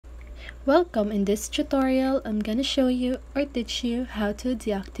Welcome. In this tutorial, I'm gonna show you or teach you how to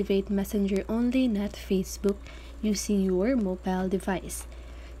deactivate Messenger only, not Facebook, using your mobile device.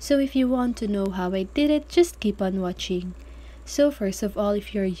 So if you want to know how I did it, just keep on watching. So first of all,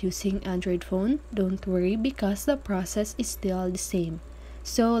 if you're using Android phone, don't worry because the process is still the same.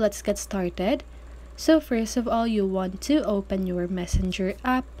 So let's get started. So first of all, you want to open your Messenger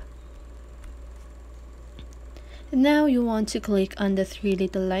app. Now you want to click on the three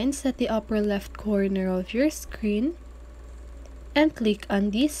little lines at the upper left corner of your screen and click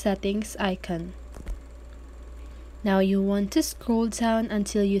on the settings icon. Now you want to scroll down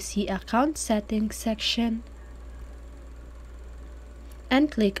until you see account settings section and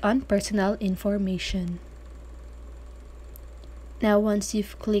click on personal information. Now once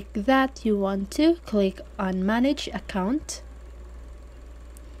you've clicked that, you want to click on manage account.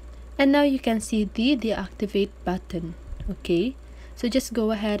 And now you can see the deactivate button. Okay, so just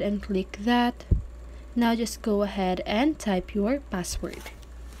go ahead and click that. Now just go ahead and type your password.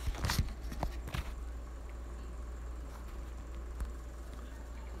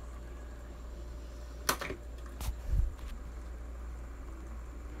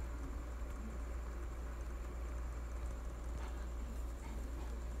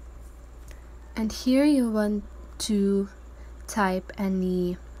 And here you want to type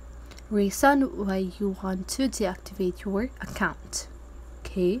any reason why you want to deactivate your account.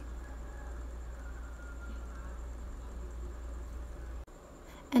 Okay,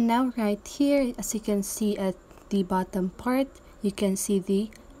 and now right here, as you can see at the bottom part, you can see the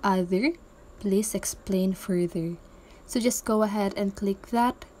other. Please explain further. So just go ahead and click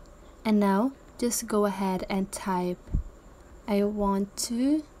that, and now just go ahead and type I want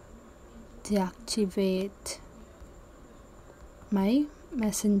to deactivate my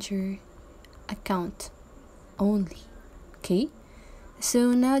Messenger account only. Okay,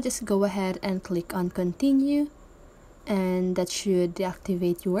 so now just go ahead and click on continue, and that should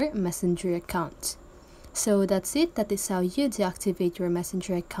deactivate your Messenger account. So that's it. That is how you deactivate your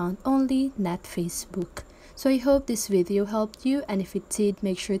Messenger account only, not Facebook. So I hope this video helped you, and if it did,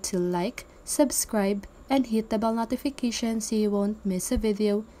 make sure to like, subscribe, and hit the bell notification so you won't miss a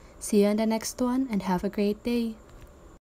video. See you on the next one, and have a great day.